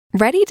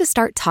Ready to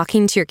start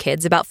talking to your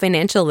kids about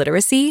financial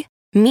literacy?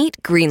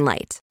 Meet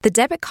Greenlight, the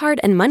debit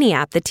card and money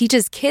app that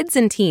teaches kids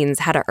and teens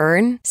how to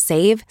earn,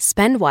 save,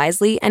 spend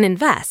wisely, and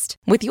invest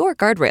with your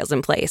guardrails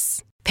in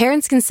place.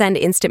 Parents can send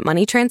instant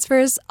money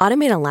transfers,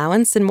 automate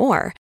allowance, and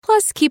more.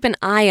 Plus, keep an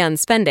eye on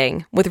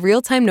spending with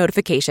real-time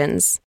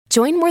notifications.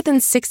 Join more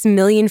than 6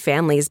 million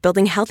families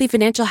building healthy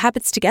financial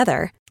habits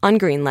together on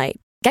Greenlight.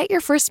 Get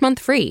your first month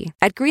free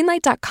at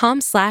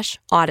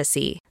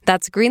greenlight.com/Odyssey.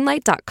 That's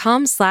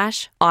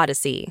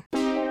greenlight.com/Odyssey.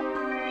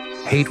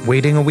 Hate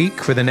waiting a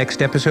week for the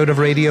next episode of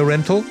Radio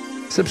Rental?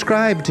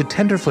 Subscribe to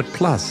Tenderfoot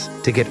Plus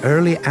to get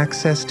early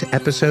access to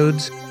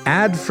episodes,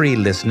 ad-free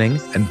listening,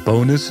 and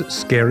bonus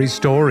scary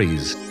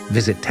stories.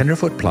 Visit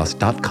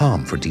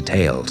tenderfootplus.com for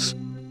details.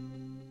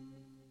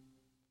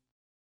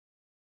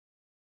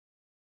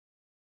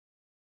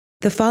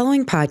 The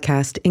following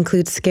podcast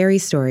includes scary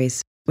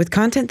stories with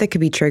content that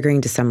could be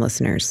triggering to some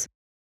listeners.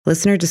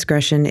 Listener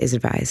discretion is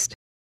advised.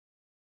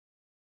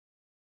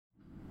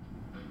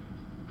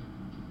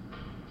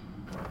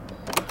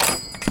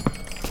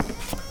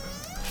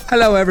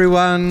 Hello,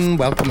 everyone.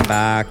 Welcome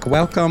back.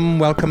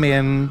 Welcome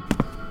in.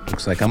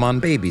 Looks like I'm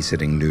on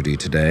babysitting duty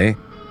today.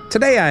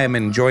 Today I am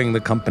enjoying the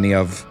company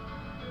of,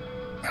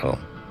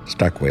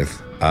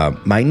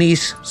 my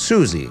niece,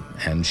 Susie.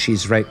 And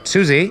she's right.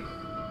 Susie?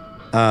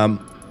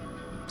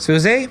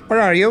 Susie,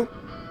 where are you?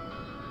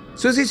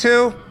 Susie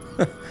Sue?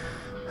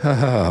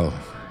 Oh.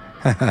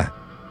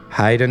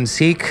 Hide and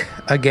seek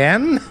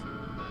again?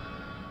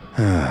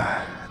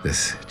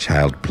 This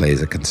child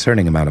plays a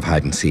concerning amount of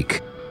hide and seek,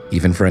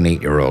 even for an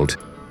 8-year-old.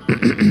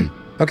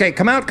 Okay,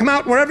 come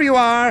out, wherever you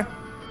are.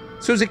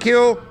 Susie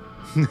Q.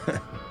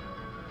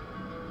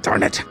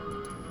 Darn it.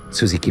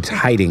 Susie keeps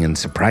hiding and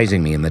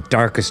surprising me in the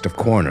darkest of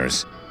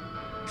corners.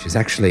 She's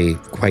actually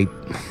quite,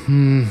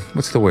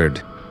 what's the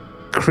word?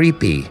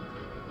 Creepy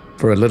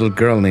for a little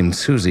girl named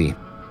Susie.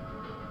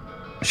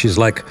 She's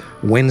like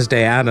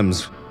Wednesday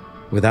Addams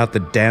without the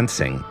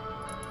dancing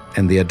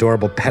and the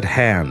adorable pet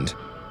hand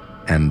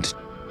and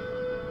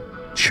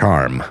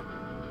charm.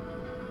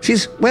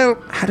 She's,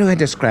 how do I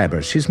describe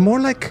her? She's more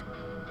like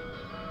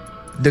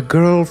the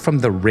girl from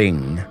The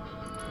Ring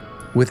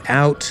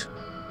without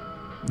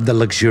the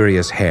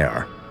luxurious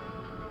hair.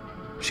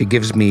 She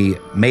gives me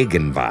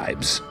Megan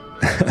vibes.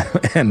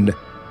 and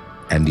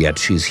yet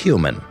she's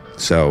human.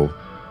 So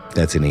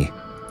that's any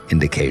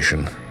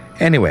indication.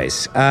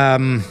 Anyways,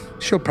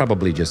 she'll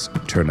probably just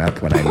turn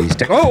up when I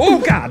least... Oh,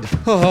 God!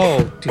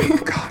 Oh, dear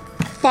God.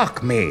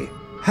 Fuck me.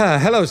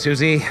 Hello,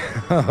 Susie.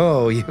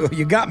 Oh,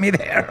 you got me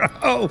there.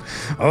 Oh,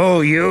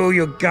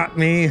 you got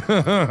me.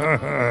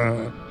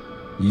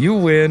 You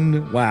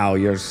win. Wow,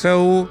 you're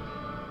so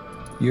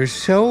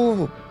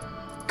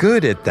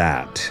good at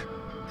that.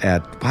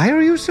 Why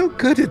are you so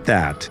good at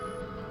that?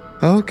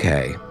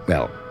 Okay,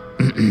 well,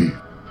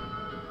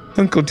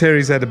 Uncle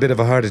Terry's had a bit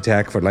of a heart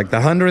attack for like the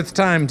 100th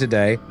time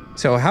today.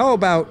 So how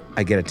about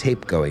I get a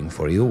tape going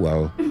for you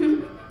while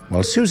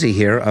Susie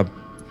here,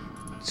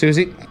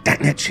 Susie,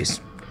 dang it, she's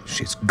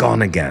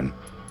gone again.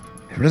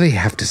 I really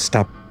have to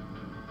stop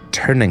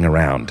turning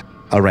around.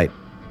 All right,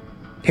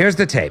 here's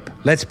the tape.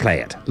 Let's play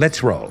it.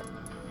 Let's roll.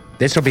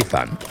 This'll be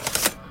fun.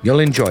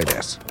 You'll enjoy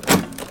this.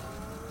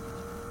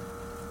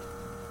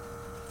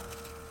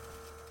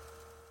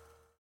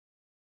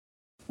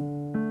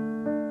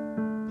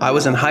 I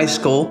was in high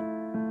school,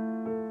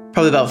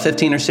 probably about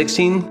 15 or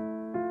 16.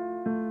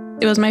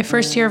 It was my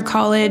first year of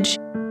college.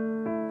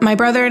 My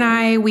brother and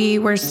I, we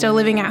were still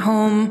living at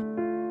home.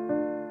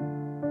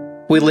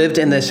 We lived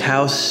in this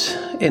house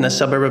in a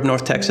suburb of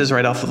North Texas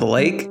right off of the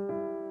lake.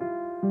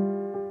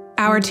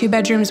 Our 2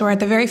 bedrooms were at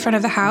the very front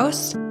of the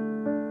house.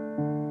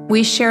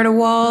 We shared a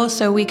wall,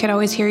 so we could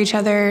always hear each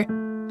other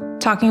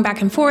talking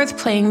back and forth,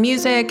 playing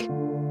music.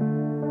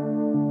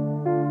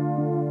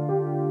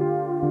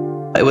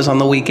 It was on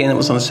the weekend, it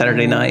was on a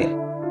Saturday night.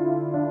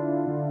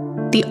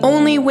 The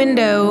only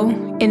window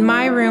in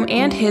my room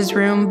and his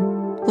room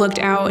looked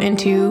out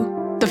into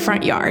the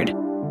front yard.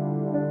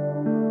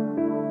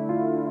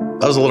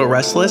 I was a little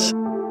restless.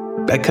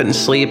 I couldn't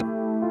sleep,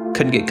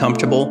 couldn't get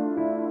comfortable.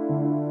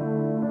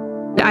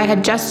 I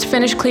had just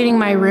finished cleaning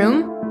my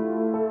room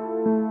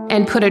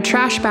and put a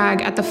trash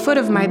bag at the foot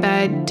of my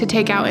bed to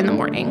take out in the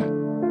morning.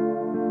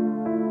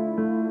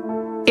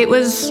 It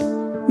was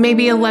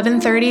maybe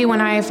 11:30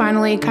 when I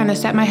finally kind of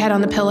set my head on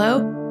the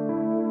pillow.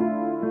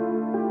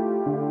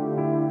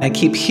 I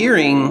keep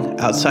hearing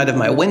outside of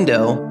my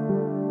window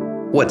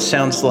what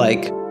sounds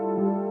like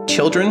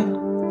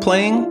children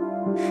playing.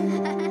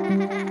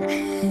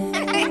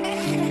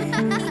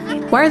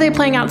 Why are they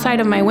playing outside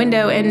of my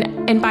window?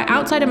 And by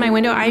outside of my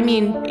window, I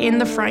mean in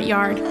the front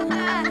yard.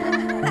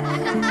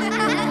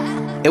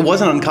 It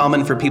wasn't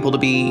uncommon for people to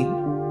be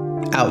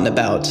out and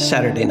about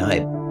Saturday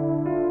night,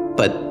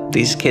 but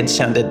these kids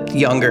sounded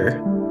younger,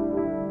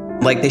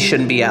 like they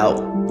shouldn't be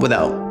out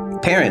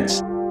without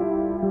parents.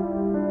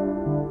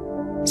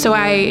 So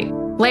I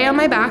lay on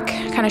my back,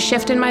 kind of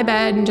shift in my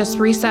bed and just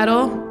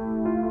resettle.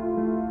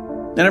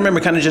 And I remember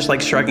kind of just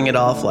like shrugging it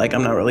off, like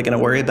I'm not really going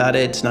to worry about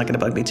it. It's not going to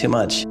bug me too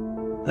much.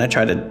 and I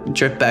try to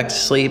drift back to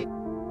sleep.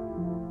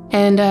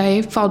 And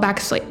I fall back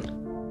asleep.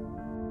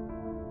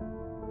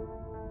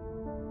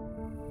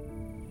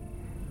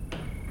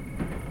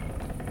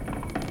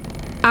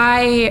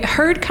 I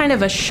heard kind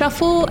of a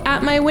shuffle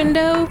at my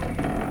window.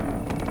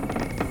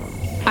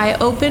 I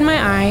opened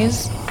my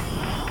eyes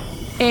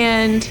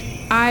and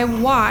I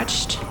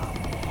watched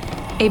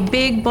a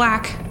big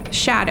black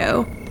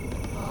shadow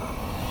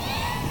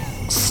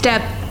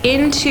step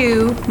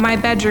into my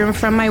bedroom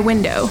from my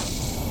window.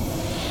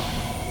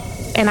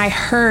 And I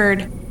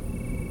heard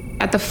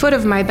at the foot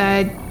of my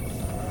bed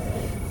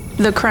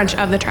the crunch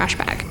of the trash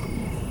bag.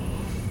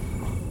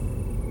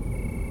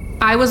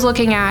 I was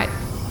looking at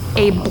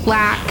a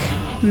black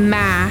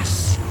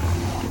mass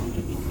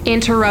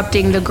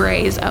interrupting the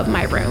grays of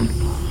my room.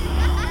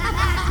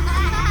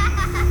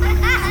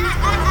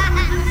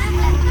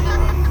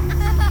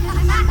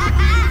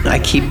 I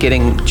keep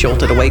getting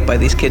jolted awake by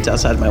these kids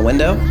outside my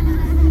window.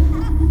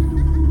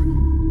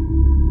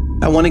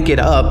 I want to get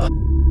up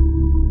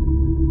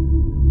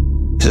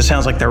because it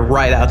sounds like they're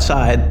right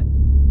outside,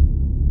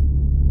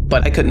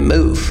 but I couldn't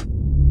move.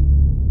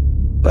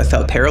 I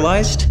felt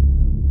paralyzed.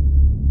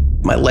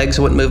 My legs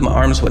wouldn't move, my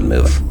arms wouldn't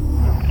move.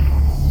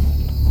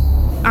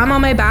 I'm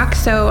on my back,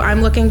 so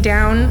I'm looking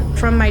down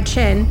from my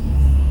chin.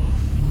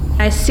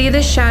 I see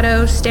this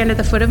shadow stand at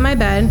the foot of my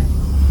bed,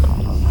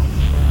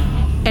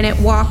 and it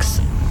walks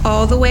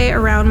all the way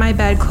around my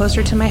bed,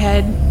 closer to my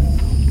head.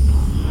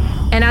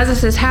 And as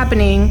this is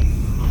happening,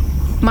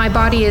 my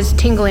body is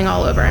tingling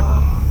all over.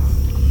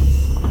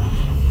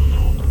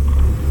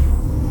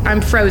 I'm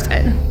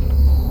frozen.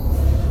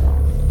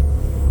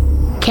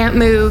 Can't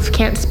move,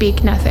 can't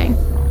speak, nothing.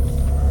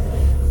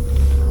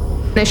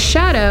 The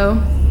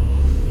shadow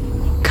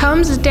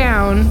comes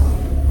down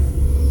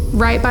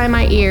right by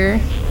my ear,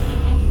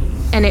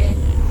 and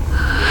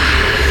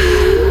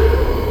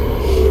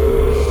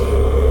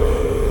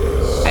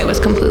I was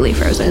completely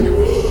frozen.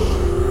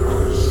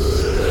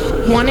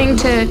 Wanting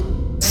to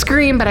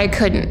scream, but I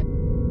couldn't.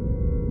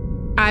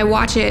 I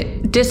watch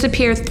it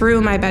disappear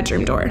through my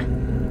bedroom door.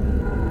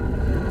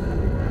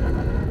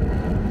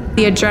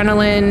 The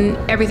adrenaline,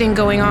 everything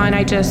going on,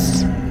 I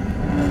just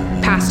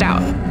passed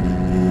out.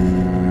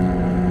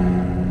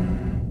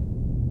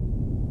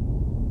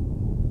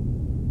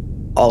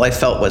 All I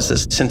felt was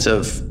this sense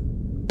of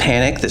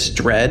panic, this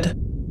dread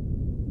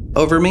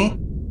over me.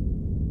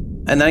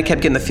 And then I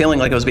kept getting the feeling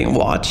like I was being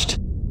watched.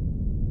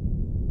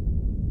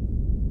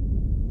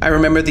 I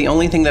remember the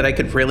only thing that I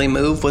could really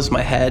move was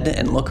my head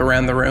and look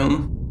around the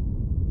room.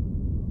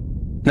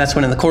 And that's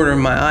when in the corner of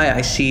my eye,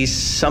 I see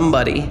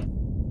somebody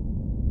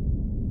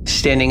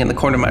standing in the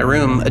corner of my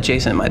room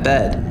adjacent to my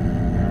bed.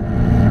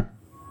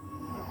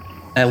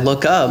 I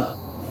look up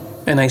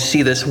and I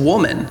see this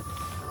woman.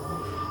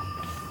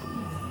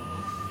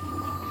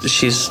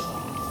 She's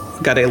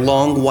got a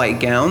long white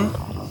gown,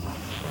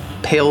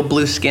 pale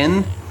blue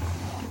skin.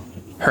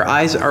 Her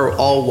eyes are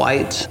all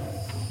white.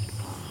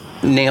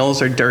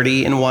 Nails are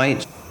dirty and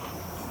white.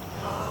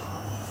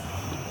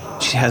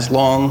 She has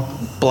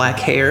long black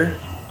hair.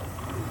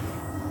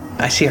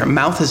 I see her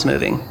mouth is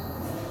moving.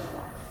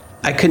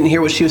 I couldn't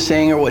hear what she was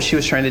saying or what she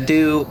was trying to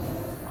do,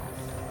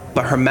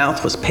 but her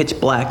mouth was pitch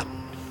black.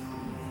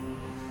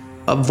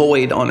 A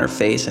void on her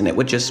face, and it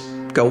would just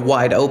go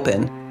wide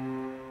open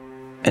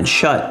and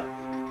shut.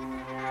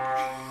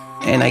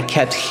 And I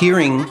kept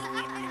hearing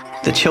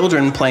the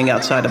children playing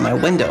outside of my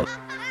window.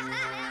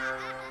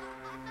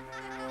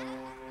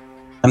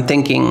 I'm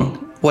thinking,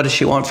 what does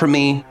she want from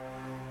me?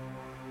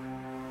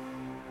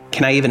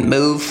 Can I even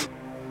move?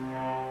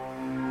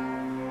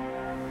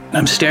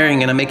 I'm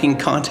staring and I'm making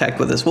contact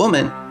with this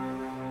woman.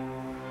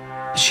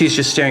 She's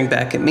just staring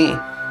back at me.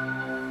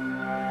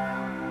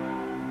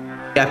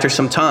 After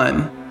some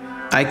time,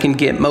 I can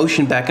get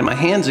motion back in my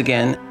hands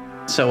again,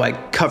 so I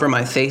cover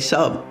my face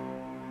up.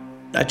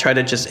 I try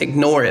to just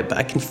ignore it, but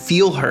I can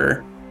feel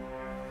her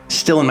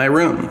still in my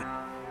room.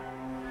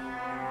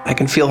 I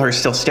can feel her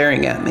still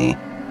staring at me.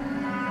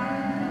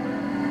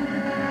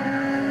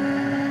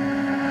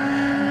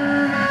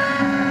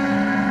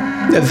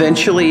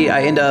 Eventually,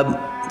 I end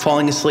up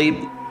falling asleep.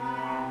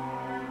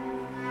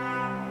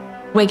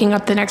 Waking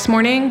up the next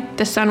morning,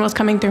 the sun was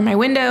coming through my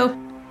window.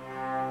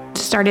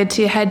 Started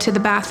to head to the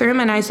bathroom,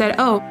 and I said,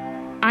 oh,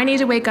 I need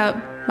to wake up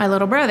my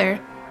little brother.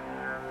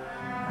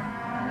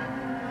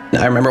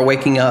 I remember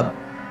waking up,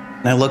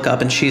 and I look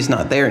up, and she's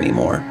not there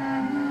anymore.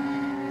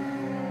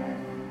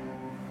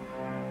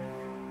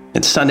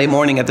 It's Sunday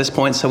morning at this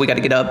point, so we got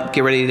to get up,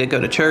 get ready to go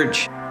to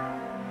church.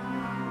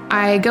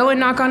 I go and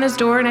knock on his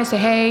door, and I say,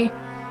 hey,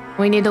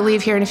 we need to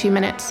leave here in a few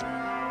minutes.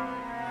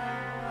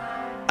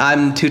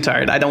 I'm too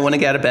tired. I don't want to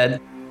get out of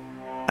bed.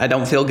 I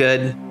don't feel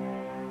good.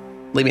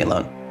 Leave me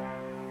alone.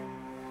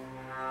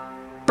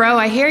 Bro,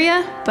 I hear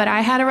you, but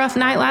I had a rough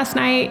night last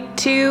night,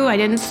 too. I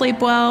didn't sleep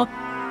well.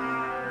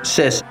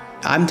 Sis,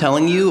 I'm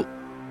telling you,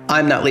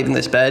 I'm not leaving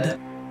this bed.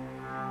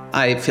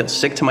 I feel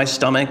sick to my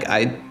stomach.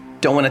 I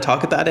don't want to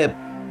talk about it,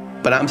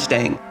 but I'm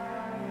staying.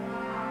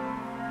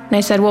 And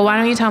I said, well, why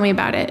don't you tell me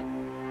about it?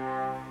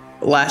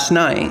 Last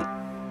night,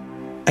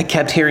 I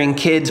kept hearing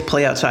kids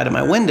play outside of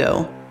my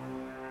window,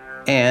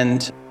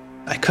 and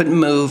I couldn't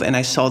move, and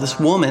I saw this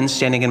woman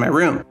standing in my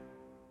room.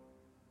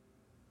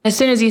 As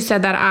soon as you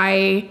said that,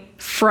 I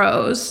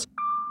froze.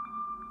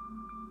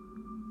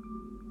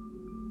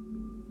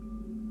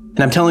 And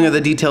I'm telling her the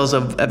details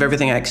of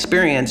everything I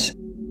experienced,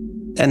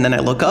 and then I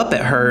look up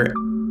at her.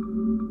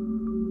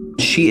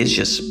 She is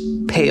just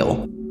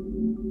pale,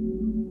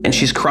 and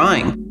she's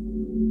crying.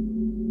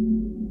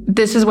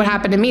 This is what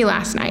happened to me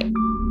last night.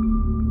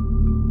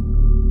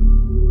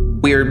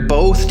 We are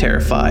both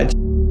terrified.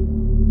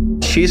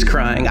 She's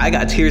crying. I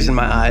got tears in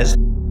my eyes.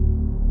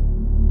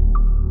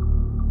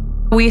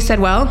 We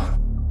said, well,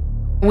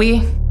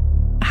 we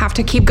have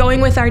to keep going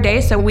with our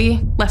day, so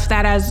we left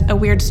that as a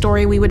weird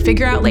story we would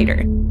figure out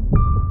later.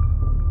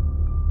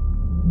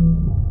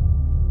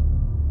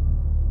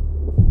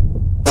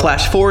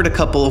 Flash forward a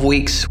couple of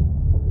weeks.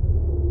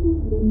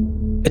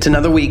 It's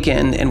another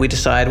weekend, and we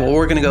decide, well,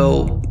 we're gonna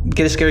go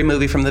get a scary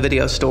movie from the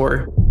video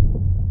store.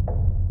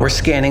 We're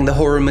scanning the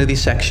horror movie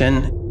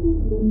section,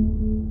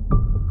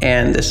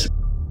 and this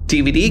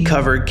DVD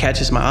cover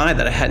catches my eye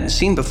that I hadn't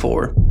seen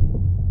before.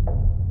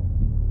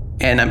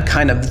 And I'm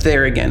kind of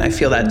there again. I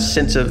feel that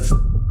sense of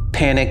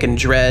panic and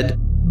dread.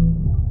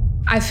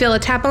 I feel a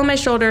tap on my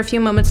shoulder a few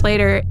moments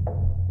later.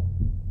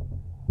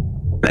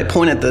 I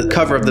point at the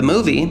cover of the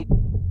movie.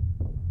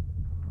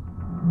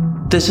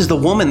 This is the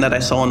woman that I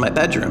saw in my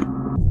bedroom.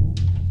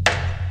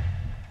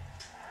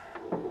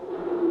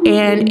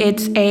 And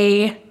it's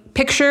a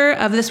picture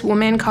of this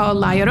woman called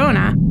La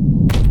Llorona.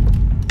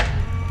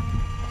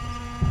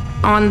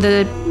 On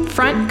the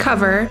front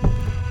cover,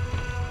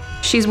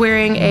 she's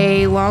wearing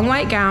a long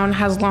white gown,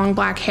 has long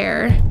black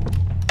hair.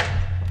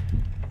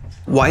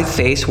 White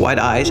face, white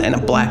eyes, and a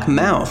black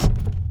mouth.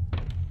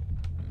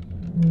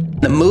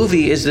 The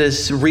movie is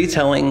this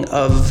retelling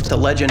of the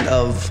legend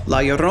of La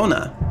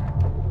Llorona.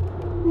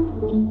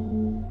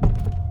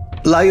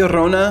 La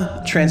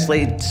Llorona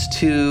translates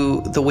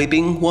to the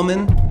weeping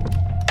woman.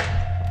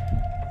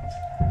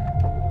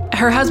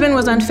 Her husband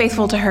was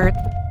unfaithful to her.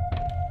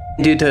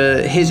 Due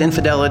to his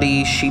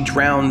infidelity, she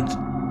drowned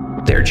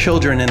their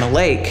children in a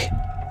lake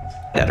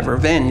out of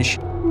revenge.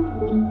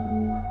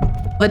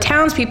 The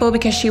townspeople,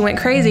 because she went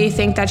crazy,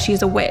 think that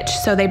she's a witch,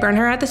 so they burn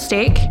her at the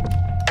stake.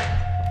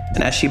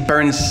 And as she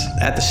burns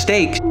at the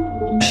stake,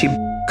 she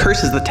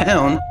curses the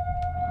town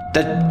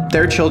that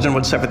their children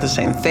would suffer the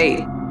same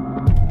fate.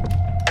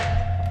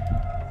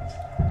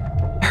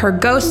 Her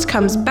ghost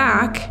comes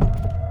back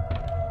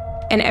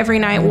and every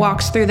night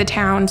walks through the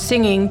town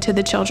singing to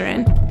the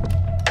children.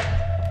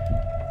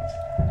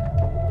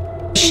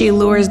 She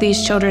lures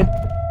these children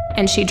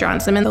and she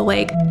drowns them in the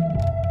lake.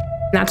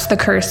 That's the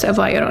curse of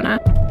La Llorona.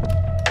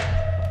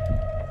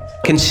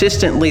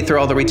 Consistently through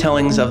all the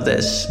retellings of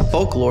this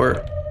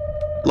folklore,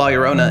 La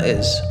Llorona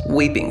is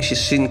weeping. She's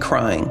seen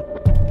crying.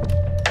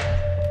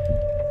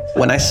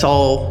 When I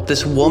saw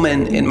this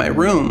woman in my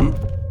room,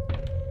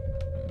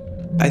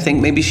 I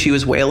think maybe she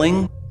was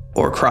wailing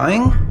or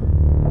crying.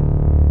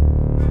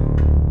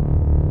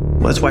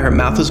 Well, that's why her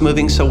mouth was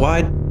moving so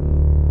wide.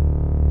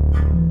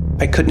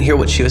 I couldn't hear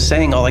what she was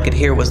saying. All I could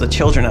hear was the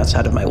children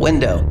outside of my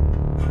window.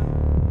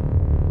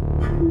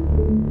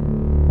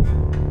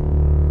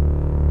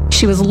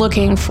 She was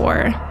looking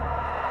for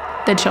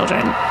the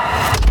children.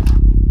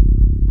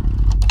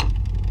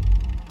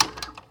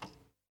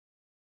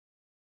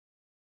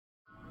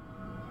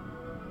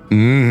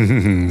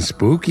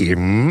 Spooky,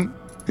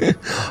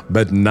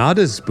 but not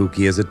as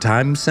spooky as a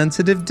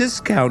time-sensitive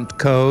discount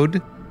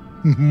code.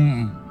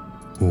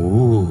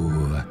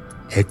 Ooh,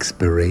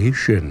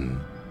 expiration.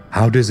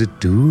 How does it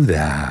do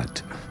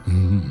that?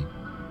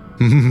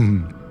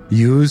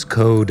 Use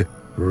code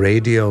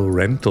Radio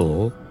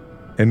Rental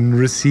and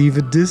receive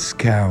a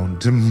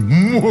discount.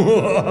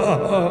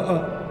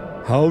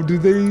 How do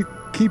they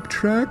keep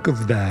track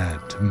of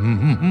that?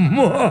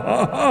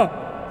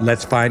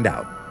 Let's find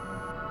out.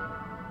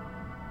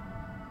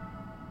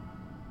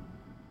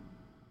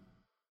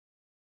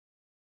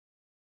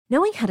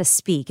 Knowing how to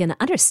speak and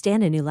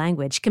understand a new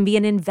language can be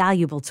an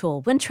invaluable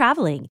tool when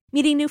traveling,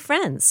 meeting new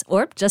friends,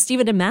 or just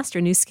even to master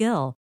a new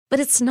skill. But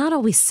it's not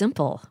always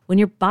simple when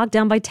you're bogged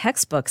down by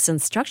textbooks and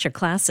structured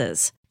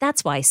classes.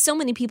 That's why so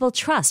many people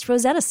trust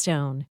Rosetta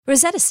Stone.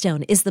 Rosetta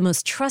Stone is the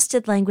most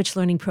trusted language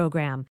learning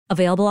program,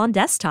 available on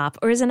desktop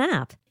or as an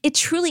app. It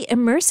truly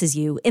immerses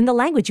you in the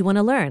language you want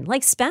to learn,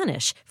 like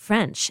Spanish,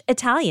 French,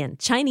 Italian,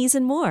 Chinese,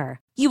 and more.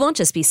 You won't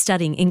just be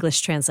studying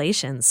English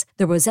translations.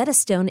 The Rosetta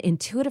Stone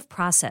intuitive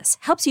process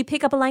helps you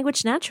pick up a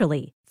language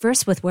naturally,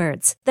 first with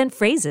words, then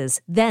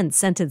phrases, then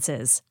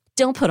sentences.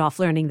 Don't put off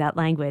learning that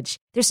language.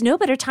 There's no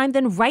better time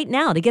than right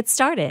now to get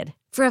started.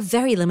 For a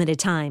very limited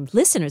time,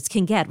 listeners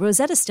can get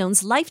Rosetta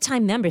Stone's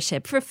lifetime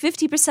membership for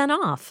 50%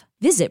 off.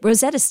 Visit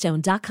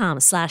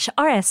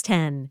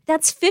rosettastone.com/rs10.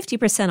 That's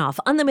 50% off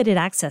unlimited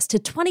access to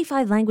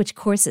 25 language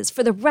courses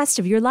for the rest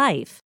of your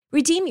life.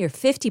 Redeem your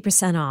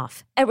 50%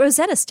 off at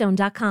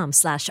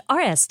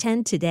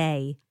rosettastone.com/rs10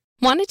 today.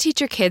 Want to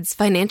teach your kids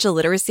financial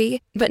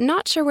literacy, but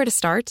not sure where to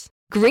start?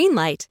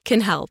 Greenlight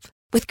can help.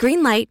 With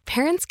Greenlight,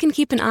 parents can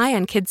keep an eye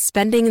on kids'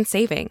 spending and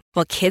saving,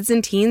 while kids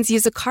and teens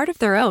use a card of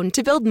their own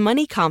to build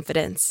money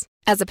confidence.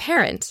 As a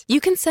parent,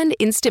 you can send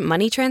instant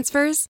money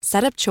transfers,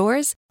 set up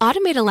chores,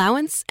 automate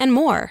allowance, and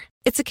more.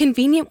 It's a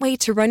convenient way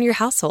to run your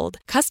household,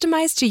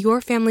 customized to your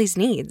family's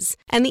needs,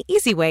 and the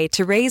easy way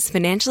to raise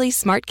financially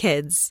smart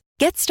kids.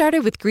 Get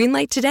started with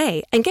Greenlight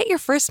today and get your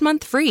first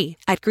month free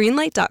at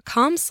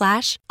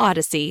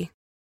greenlight.com/Odyssey.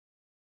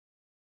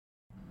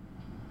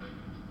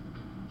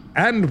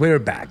 And we're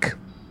back.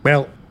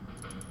 Well,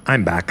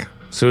 I'm back.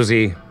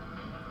 Susie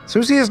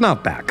is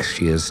not back.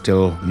 She is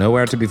still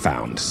nowhere to be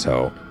found,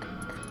 so...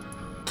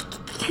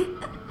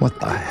 What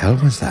the hell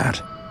was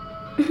that?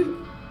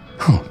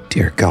 Oh,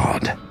 dear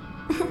God.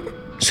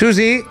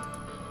 Susie,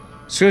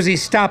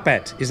 stop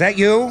it. Is that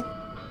you?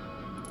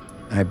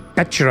 I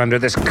bet you're under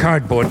this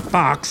cardboard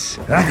box.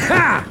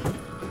 Aha!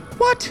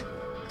 What?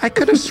 I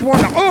could have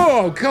sworn...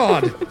 Oh,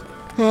 God.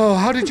 Oh,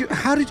 how did...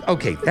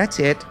 Okay, that's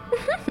it.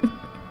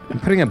 I'm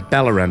putting a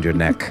bell around your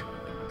neck.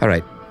 All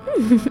right.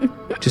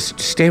 Just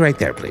stay right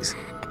there, please.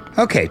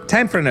 Okay,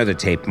 time for another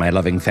tape, my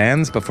loving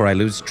fans, before I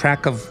lose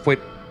track of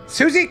what...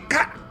 Susie,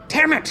 God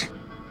damn it!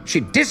 She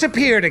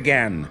disappeared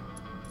again.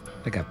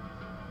 Like a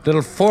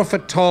little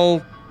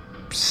 4-foot-tall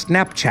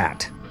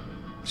Snapchat.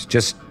 It's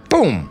just,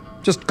 boom,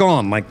 just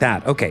gone like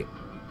that. Okay,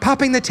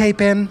 popping the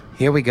tape in.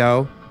 Here we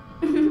go.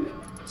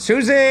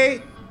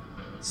 Susie,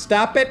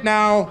 stop it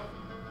now.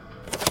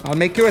 I'll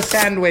make you a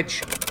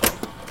sandwich.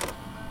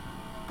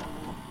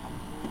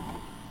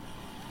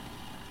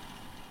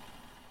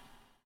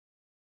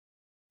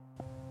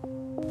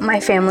 My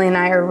family and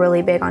I are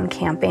really big on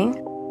camping.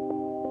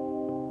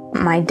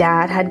 My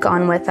dad had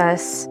gone with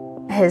us,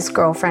 his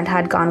girlfriend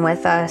had gone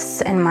with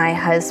us, and my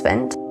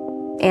husband,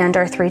 and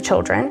our 3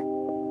 children.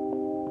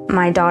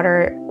 My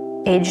daughter,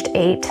 aged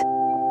 8,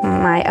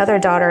 my other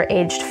daughter,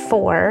 aged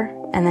 4,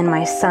 and then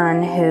my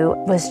son, who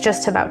was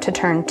just about to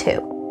turn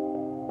 2.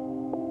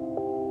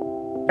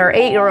 Our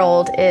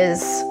 8-year-old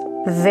is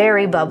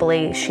very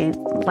bubbly. She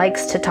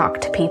likes to talk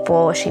to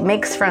people. She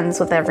makes friends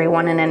with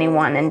everyone and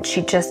anyone, and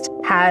she just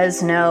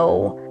has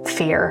no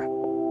fear.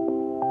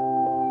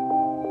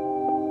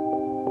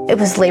 It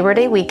was Labor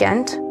Day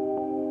weekend.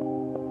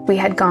 We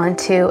had gone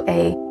to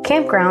a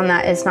campground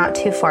that is not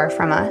too far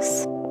from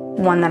us,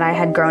 one that I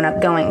had grown up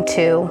going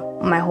to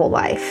my whole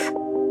life.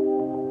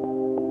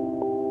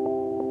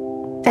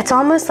 It's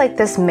almost like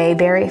this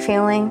Mayberry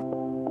feeling.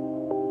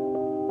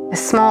 A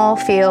small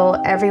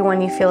feel,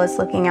 everyone you feel is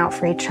looking out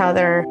for each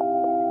other.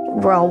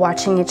 We're all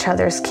watching each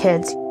other's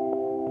kids.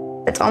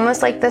 It's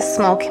almost like this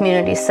small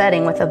community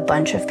setting with a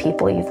bunch of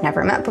people you've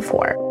never met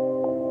before.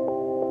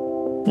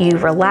 You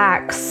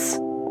relax.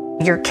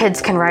 Your kids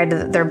can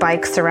ride their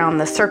bikes around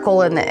the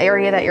circle in the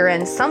area that you're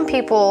in. Some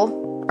people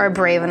are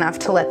brave enough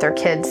to let their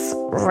kids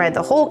ride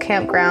the whole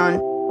campground.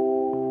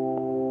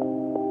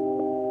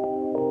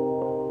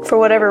 For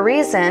whatever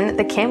reason,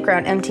 the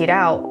campground emptied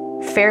out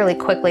fairly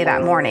quickly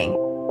that morning.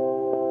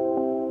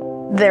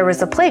 There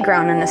was a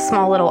playground in a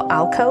small little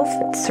alcove.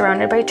 It's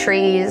surrounded by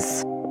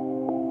trees.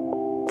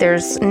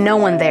 There's no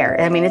one there.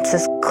 I mean, it's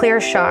this clear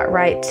shot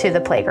right to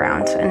the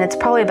playground, and it's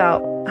probably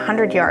about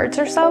 100 yards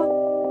or so.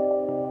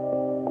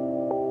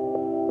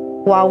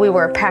 While we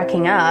were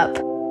packing up,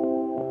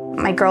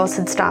 my girls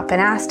had stopped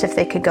and asked if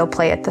they could go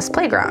play at this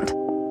playground.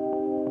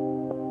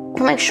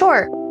 I'm like,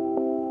 sure,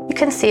 you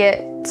can see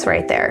it, it's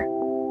right there.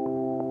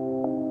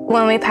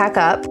 When we pack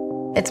up,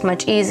 it's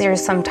much easier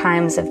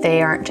sometimes if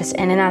they aren't just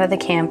in and out of the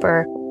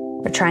camper.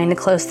 We're trying to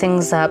close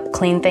things up,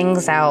 clean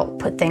things out,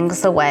 put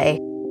things away.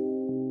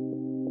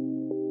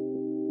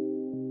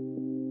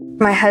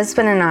 My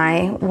husband and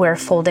I were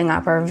folding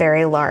up our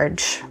very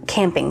large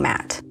camping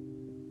mat.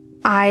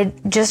 I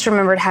just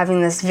remembered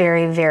having this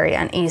very, very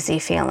uneasy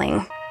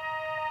feeling.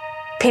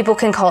 People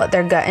can call it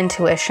their gut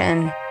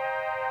intuition,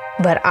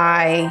 but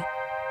I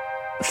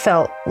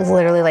felt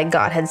literally like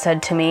God had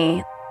said to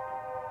me,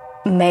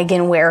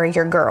 Megan, where are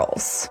your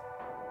girls?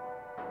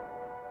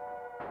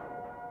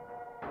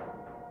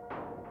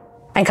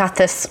 I got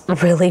this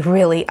really,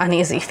 really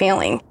uneasy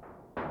feeling.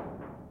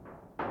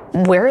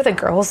 Where are the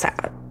girls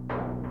at?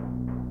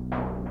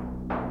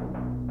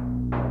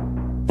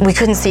 We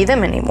couldn't see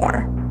them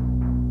anymore.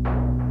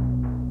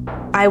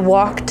 I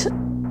walked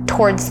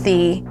towards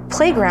the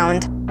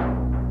playground.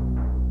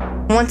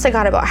 Once I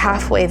got about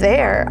halfway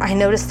there, I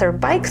noticed their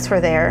bikes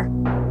were there,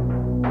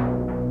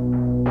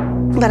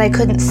 but I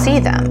couldn't see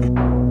them.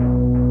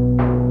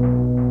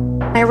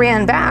 I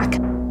ran back,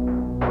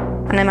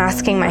 and I'm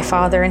asking my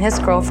father and his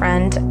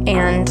girlfriend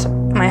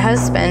and my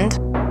husband,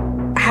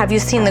 have you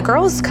seen the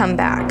girls come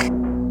back?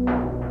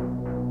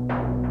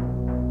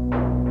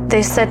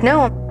 They said,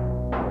 no.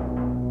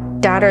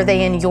 Dad, are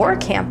they in your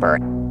camper?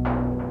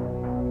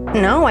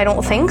 No, I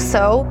don't think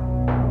so.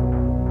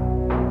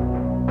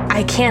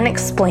 I can't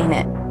explain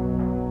it,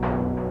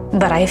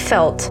 but I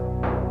felt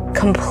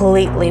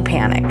completely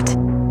panicked.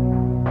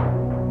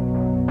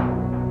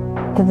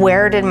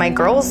 Where did my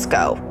girls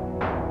go?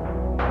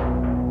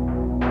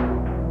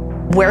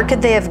 Where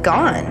could they have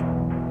gone?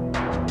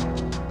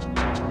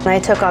 And I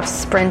took off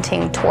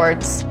sprinting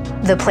towards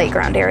the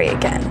playground area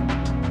again.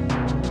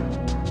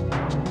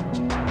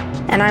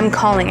 And I'm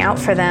calling out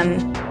for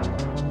them.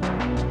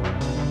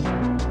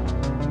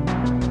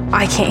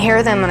 I can't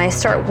hear them, and I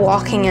start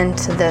walking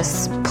into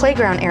this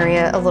playground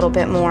area a little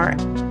bit more.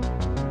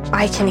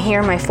 I can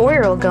hear my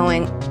 4-year-old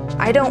going,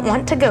 I don't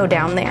want to go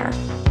down there.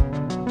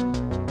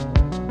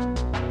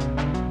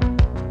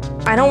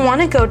 I don't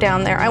want to go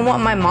down there. I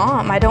want my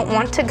mom. I don't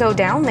want to go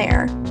down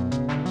there.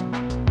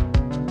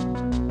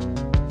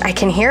 I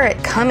can hear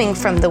it coming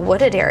from the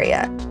wooded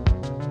area.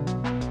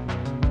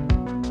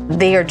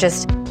 They are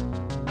just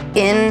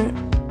in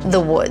the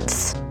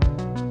woods.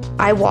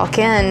 I walk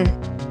in.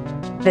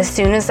 As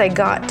soon as I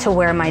got to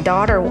where my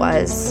daughter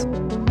was,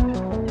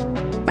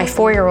 my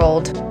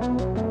 4-year-old,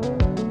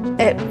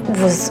 it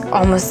was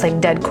almost like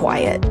dead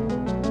quiet.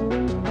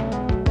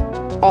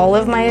 All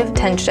of my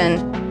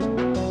attention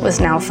was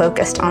now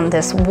focused on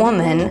this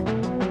woman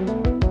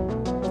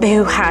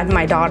who had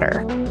my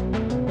daughter.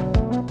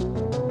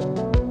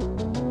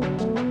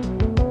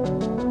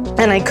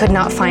 And I could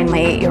not find my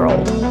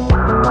 8-year-old.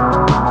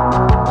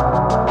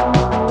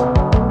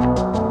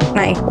 And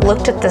I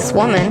looked at this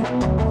woman.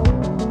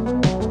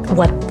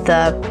 What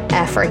the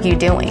F are you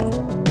doing?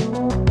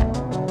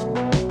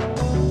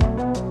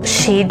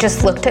 She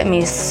just looked at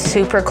me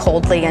super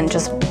coldly and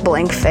just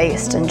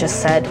blank-faced and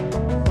just said,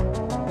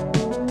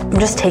 I'm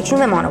just taking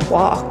them on a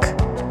walk.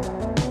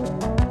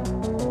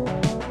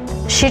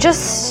 She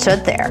just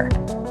stood there,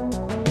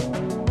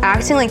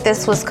 acting like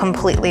this was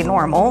completely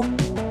normal,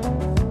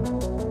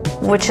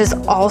 which is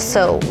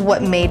also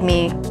what made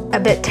me a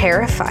bit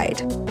terrified.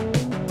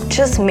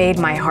 Just made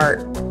my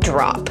heart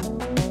drop.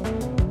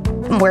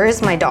 Where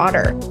is my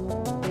daughter?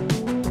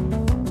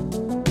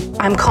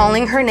 I'm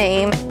calling her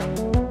name.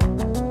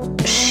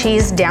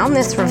 She's down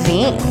this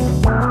ravine.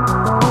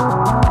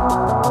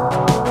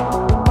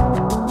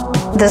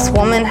 This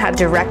woman had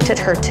directed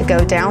her to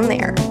go down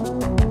there.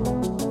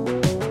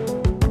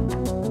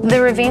 The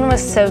ravine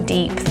was so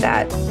deep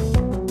that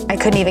I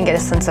couldn't even get a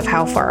sense of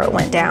how far it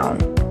went down.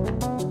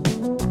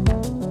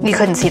 You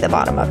couldn't see the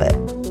bottom of it.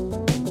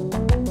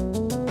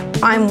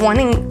 I'm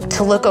wanting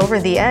to look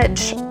over the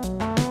edge,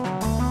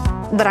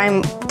 but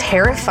I'm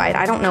terrified.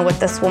 I don't know what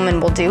this woman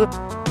will do.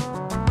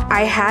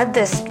 I had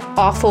this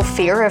awful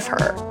fear of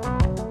her.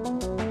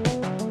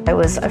 I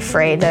was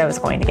afraid that I was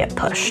going to get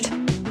pushed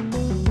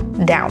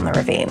down the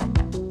ravine.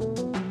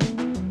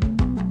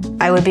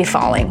 I would be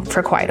falling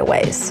for quite a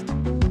ways.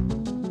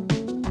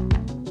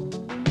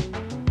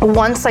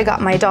 Once I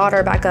got my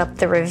daughter back up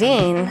the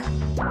ravine,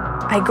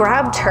 I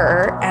grabbed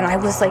her and I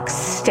was like,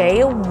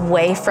 stay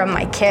away from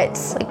my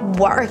kids. Like,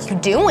 what are you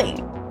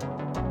doing?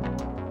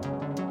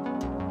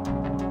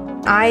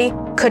 I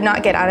could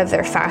not get out of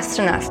there fast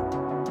enough.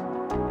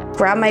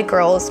 Grab my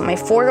girls, my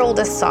 4-year-old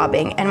is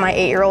sobbing, and my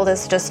 8-year-old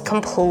is just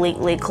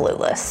completely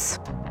clueless.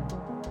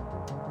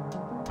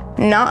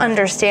 Not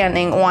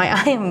understanding why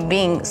I am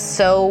being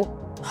so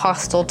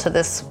hostile to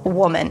this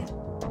woman.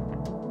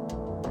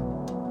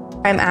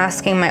 I'm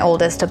asking my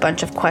oldest a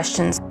bunch of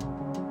questions.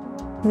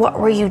 What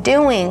were you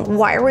doing?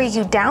 Why were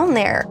you down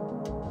there?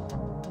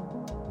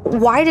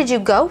 Why did you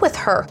go with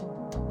her?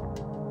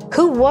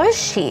 Who was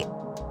she?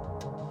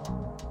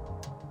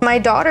 My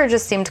daughter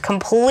just seemed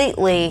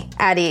completely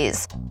at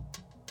ease.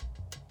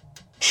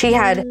 She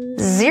had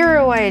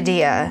zero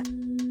idea.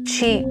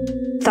 She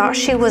thought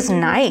she was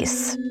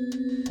nice.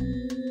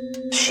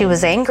 She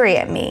was angry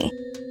at me.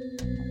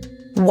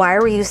 Why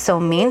were you so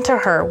mean to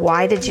her?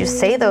 Why did you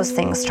say those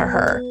things to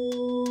her?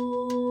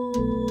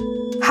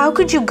 How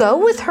could you go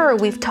with her?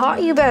 We've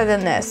taught you better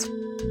than this.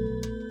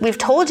 We've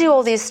told you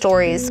all these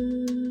stories.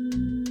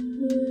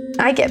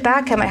 I get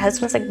back and my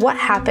husband's like, what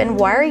happened?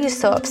 Why are you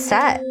so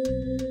upset?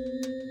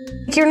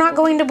 You're not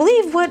going to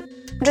believe what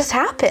just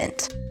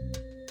happened.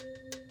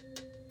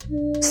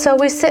 So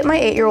we sit my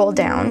 8-year-old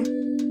down,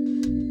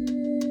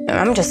 and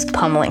I'm just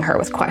pummeling her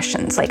with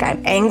questions. Like,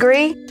 I'm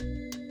angry,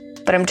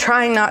 but I'm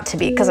trying not to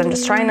be because I'm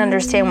just trying to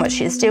understand what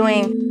she's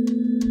doing,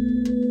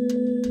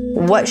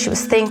 what she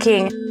was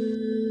thinking.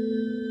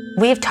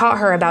 We've taught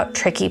her about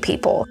tricky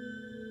people.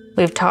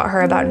 We've taught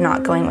her about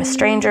not going with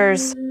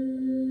strangers.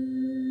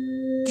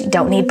 You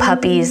don't need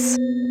puppies.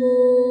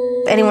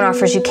 If anyone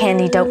offers you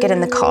candy, don't get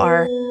in the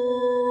car.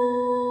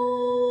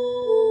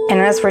 And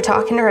as we're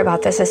talking to her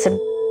about this, I said,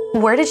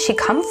 where did she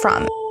come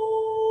from?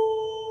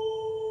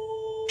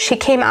 She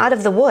came out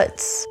of the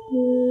woods.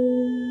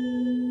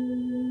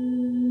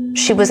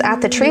 She was at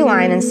the tree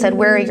line and said,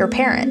 where are your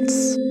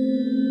parents?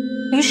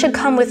 You should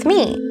come with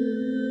me.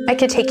 I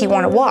could take you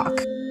on a walk.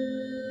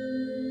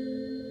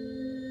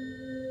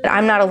 But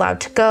I'm not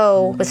allowed to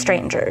go with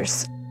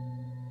strangers.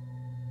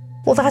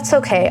 Well, that's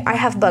okay. I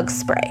have bug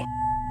spray.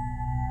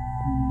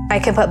 I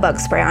can put bug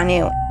spray on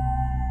you.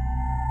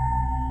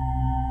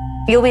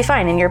 You'll be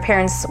fine, and your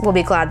parents will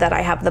be glad that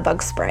I have the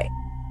bug spray.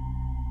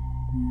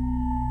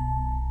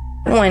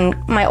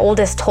 When my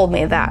oldest told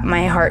me that,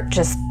 my heart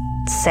just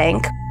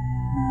sank.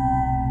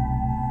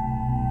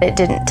 It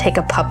didn't take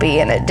a puppy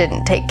and it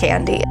didn't take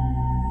candy.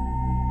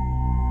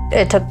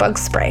 It took bug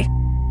spray.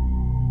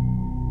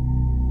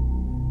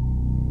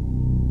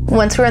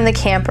 Once we were in the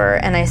camper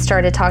and I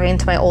started talking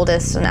to my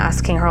oldest and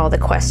asking her all the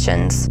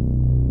questions,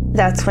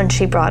 that's when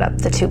she brought up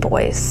the 2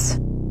 boys.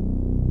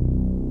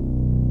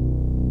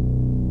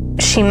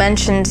 She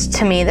mentioned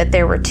to me that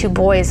there were 2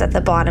 boys at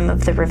the bottom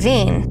of the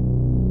ravine.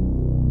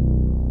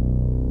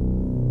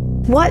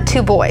 What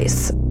 2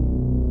 boys?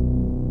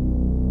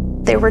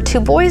 There were 2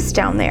 boys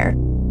down there.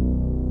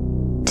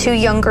 2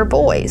 younger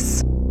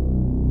boys.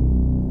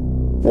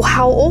 Well,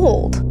 how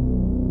old?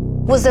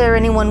 Was there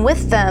anyone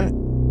with them?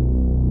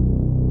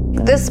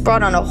 This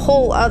brought on a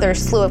whole other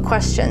slew of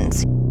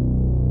questions.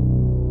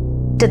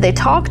 Did they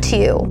talk to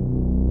you?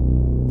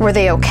 Were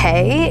they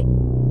okay?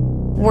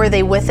 Were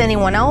they with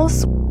anyone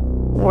else?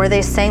 Were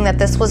they saying that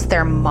this was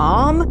their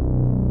mom?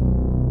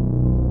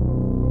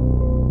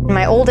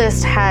 My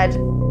oldest had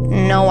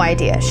no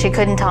idea. She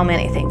couldn't tell me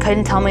anything,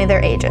 couldn't tell me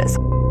their ages.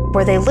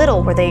 Were they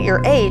little? Were they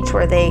your age?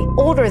 Were they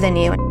older than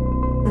you?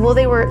 Well,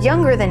 they were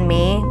younger than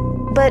me,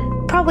 but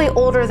probably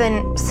older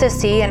than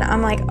Sissy. And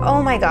I'm like,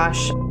 oh my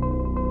gosh.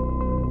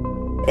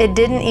 It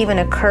didn't even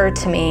occur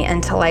to me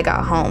until I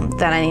got home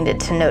that I needed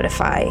to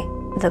notify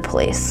the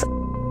police.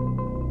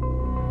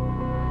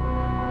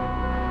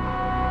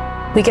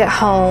 We get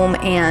home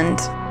and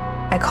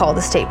I call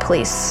the state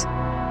police.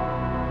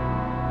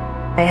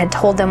 I had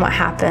told them what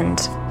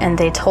happened, and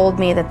they told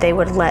me that they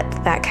would let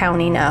that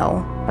county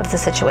know of the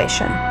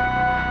situation.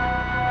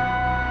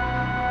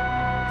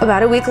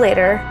 About a week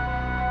later,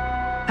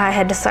 I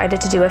had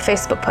decided to do a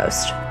Facebook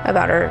post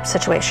about our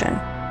situation.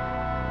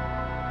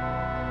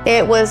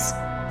 It was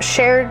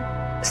shared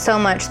so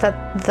much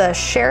that the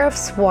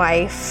sheriff's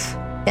wife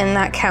in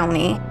that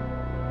county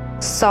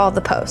saw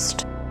the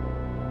post,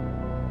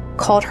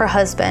 called her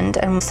husband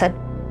and said,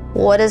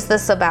 "What is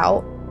this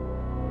about?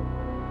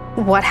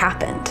 What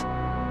happened?"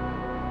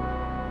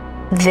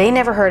 They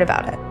never heard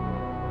about it.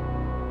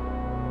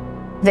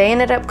 They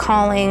ended up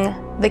calling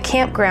the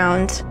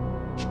campground.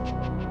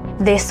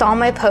 They saw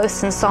my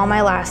post and saw my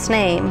last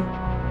name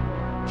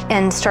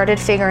and started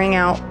figuring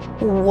out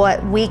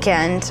what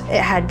weekend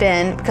it had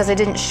been, because I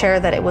didn't share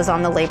that it was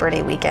on the Labor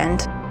Day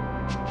weekend.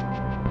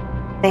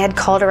 They had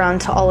called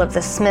around to all of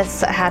the Smiths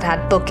that had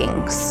had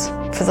bookings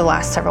for the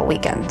last several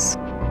weekends.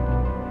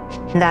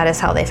 And that is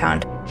how they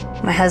found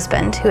my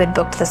husband, who had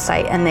booked the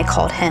site, and they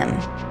called him.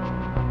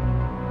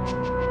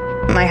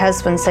 My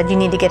husband said, "You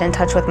need to get in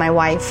touch with my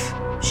wife.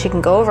 She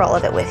can go over all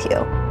of it with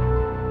you."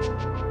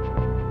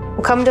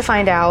 Well, come to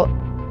find out,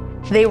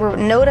 they were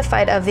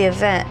notified of the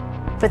event,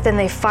 but then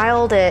they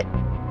filed it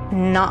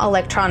not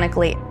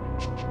electronically.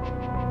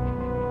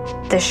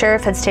 The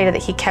sheriff had stated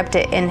that he kept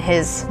it in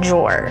his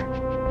drawer.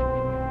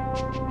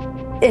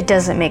 It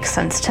doesn't make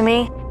sense to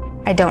me.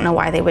 I don't know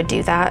why they would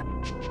do that.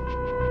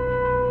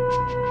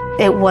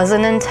 It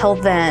wasn't until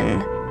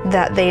then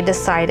that they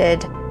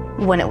decided,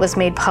 when it was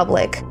made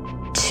public,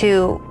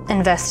 to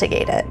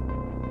investigate it.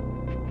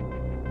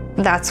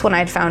 That's when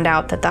I'd found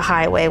out that the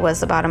highway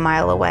was about a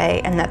mile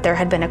away and that there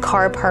had been a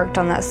car parked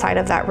on that side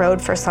of that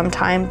road for some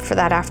time for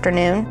that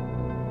afternoon.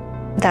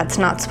 That's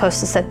not supposed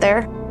to sit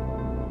there.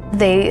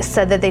 They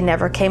said that they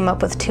never came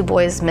up with 2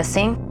 boys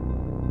missing,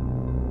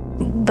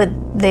 but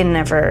they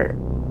never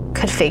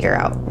could figure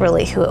out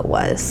really who it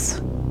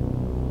was.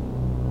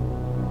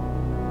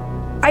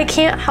 I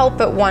can't help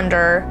but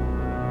wonder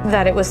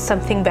that it was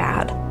something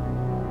bad.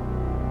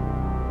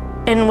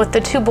 And with the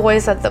 2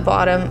 boys at the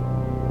bottom,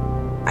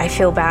 I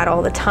feel bad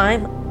all the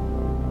time.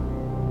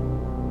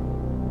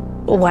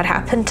 What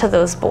happened to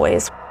those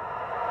boys?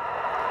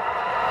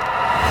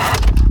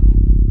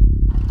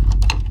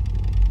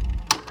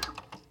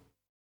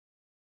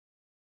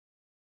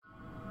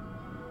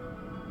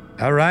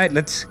 All right,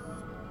 let's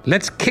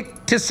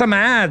kick to some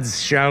ads,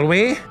 shall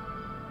we?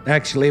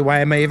 Actually, why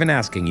am I even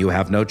asking? You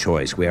have no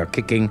choice. We are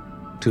kicking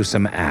to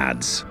some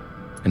ads.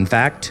 In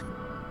fact,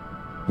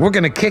 we're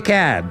gonna kick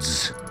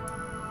ads.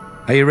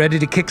 Are you ready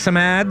to kick some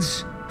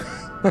ads?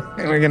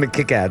 We're gonna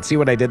kick ads. See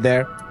what I did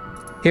there?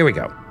 Here we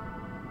go.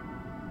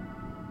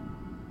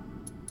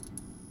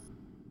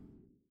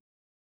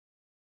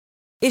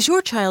 Is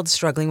your child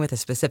struggling with a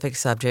specific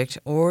subject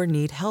or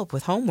need help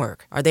with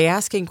homework? Are they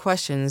asking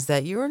questions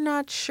that you're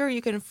not sure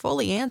you can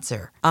fully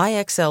answer?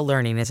 IXL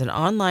Learning is an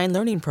online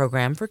learning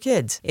program for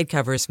kids. It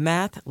covers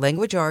math,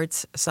 language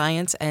arts,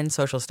 science, and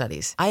social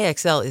studies.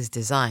 IXL is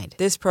designed.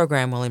 This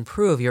program will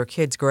improve your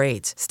kids'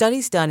 grades.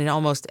 Studies done in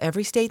almost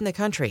every state in the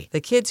country.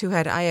 The kids who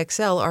had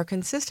IXL are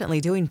consistently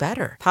doing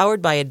better.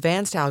 Powered by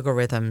advanced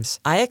algorithms,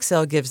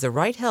 IXL gives the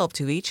right help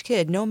to each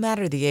kid no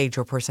matter the age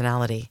or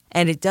personality.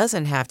 And it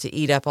doesn't have to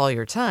eat up all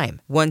your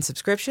time. One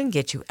subscription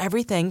gets you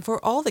everything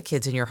for all the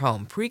kids in your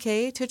home,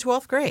 pre-K to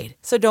 12th grade.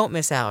 So don't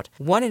miss out.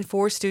 1 in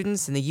 4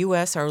 students in the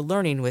U.S. are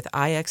learning with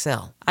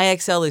IXL.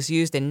 IXL is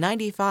used in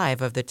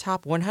 95 of the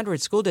top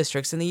 100 school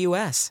districts in the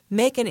U.S.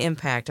 Make an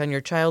impact on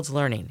your child's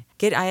learning.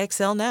 Get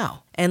IXL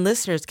now. And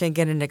listeners can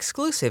get an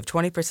exclusive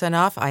 20%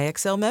 off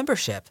IXL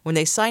membership when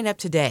they sign up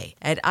today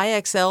at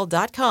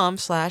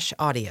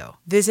IXL.com/audio.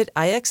 Visit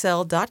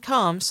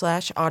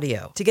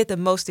IXL.com/audio to get the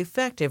most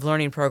effective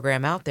learning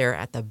program out there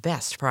at the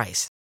best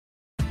price.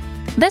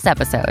 This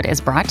episode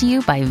is brought to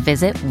you by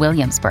Visit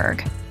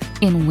Williamsburg.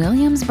 In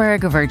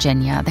Williamsburg,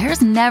 Virginia,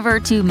 there's never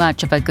too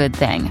much of a good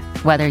thing.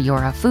 Whether you're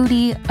a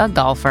foodie, a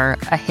golfer,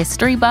 a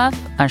history buff,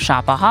 a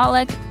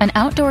shopaholic, an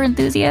outdoor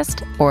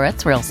enthusiast, or a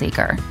thrill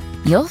seeker,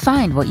 you'll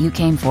find what you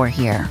came for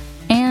here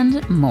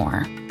and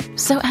more.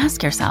 So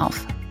ask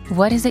yourself,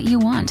 what is it you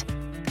want?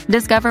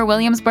 Discover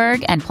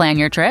Williamsburg and plan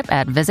your trip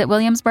at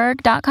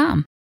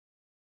visitwilliamsburg.com.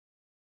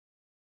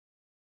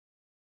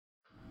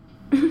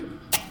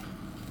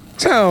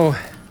 So,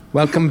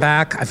 welcome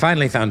back. I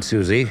finally found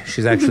Susie.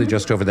 She's actually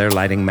just over there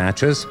lighting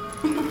matches.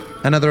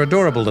 Another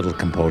adorable little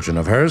compulsion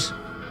of hers.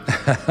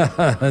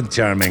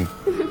 Charming.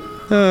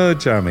 Oh,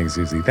 charming,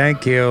 Susie.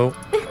 Thank you.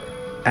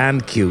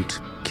 And cute.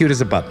 Cute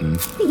as a button.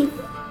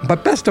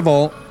 But best of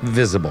all,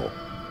 visible.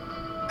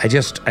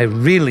 I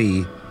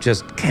really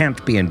just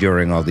can't be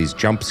enduring all these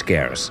jump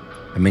scares.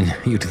 I mean,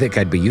 you'd think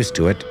I'd be used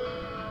to it,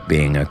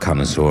 being a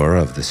connoisseur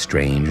of the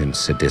strange and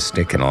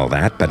sadistic and all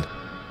that, but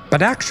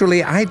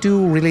actually, I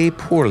do really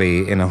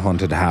poorly in a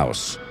haunted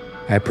house.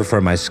 I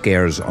prefer my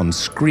scares on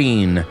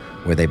screen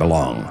where they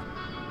belong,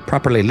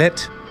 properly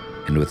lit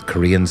and with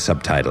Korean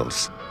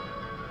subtitles.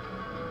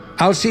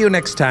 I'll see you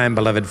next time,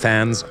 beloved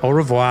fans. Au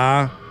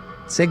revoir.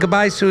 Say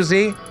goodbye,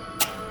 Susie.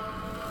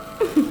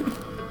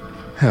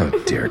 Oh,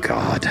 dear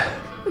God.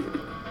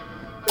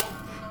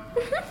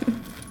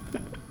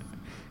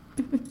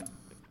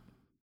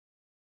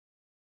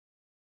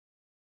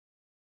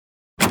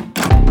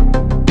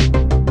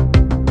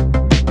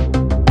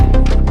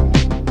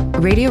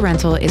 Radio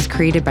Rental is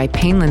created by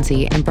Payne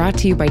Lindsay and brought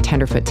to you by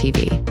Tenderfoot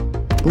TV.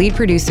 Lead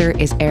producer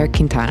is Eric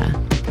Quintana.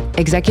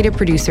 Executive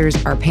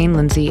producers are Payne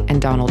Lindsay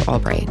and Donald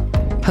Albright.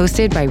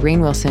 Hosted by Rainn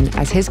Wilson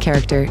as his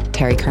character,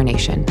 Terry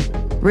Carnation.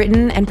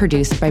 Written and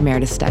produced by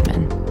Meredith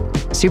Stedman.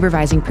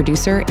 Supervising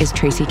producer is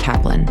Tracy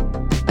Kaplan.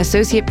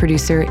 Associate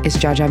producer is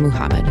Jaja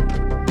Muhammad.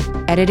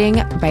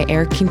 Editing by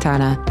Eric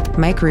Quintana,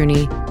 Mike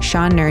Rooney,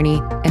 Sean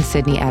Nerney, and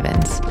Sydney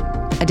Evans.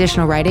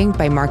 Additional writing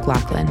by Mark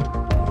Lachlan.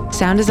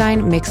 Sound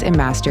design, mix, and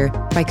master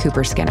by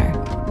Cooper Skinner.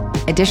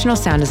 Additional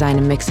sound design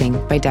and mixing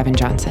by Devin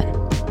Johnson.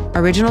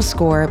 Original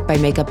score by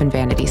Makeup and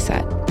Vanity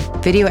Set.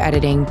 Video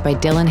editing by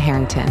Dylan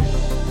Harrington.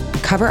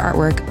 Cover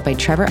artwork by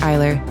Trevor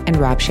Eiler and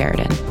Rob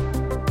Sheridan.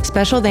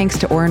 Special thanks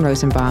to Oren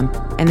Rosenbaum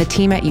and the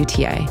team at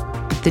UTA,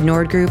 the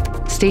Nord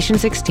Group, Station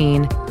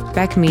 16,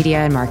 Beck Media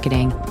and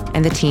Marketing,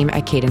 and the team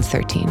at Cadence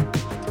 13.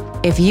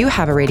 If you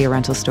have a radio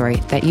rental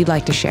story that you'd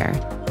like to share,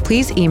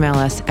 please email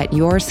us at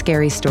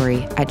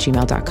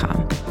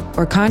yourscarystory@gmail.com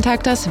or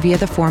contact us via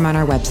the form on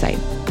our website,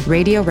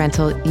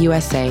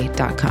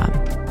 radiorentalusa.com.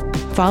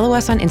 Follow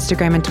us on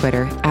Instagram and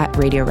Twitter at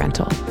Radio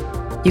Rental.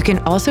 You can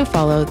also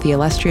follow the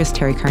illustrious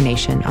Terry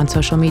Carnation on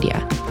social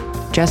media.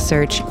 Just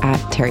search at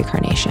Terry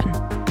Carnation.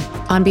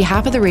 On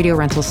behalf of the Radio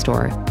Rental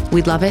store,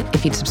 we'd love it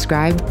if you'd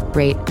subscribe,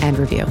 rate, and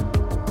review.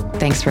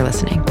 Thanks for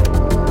listening.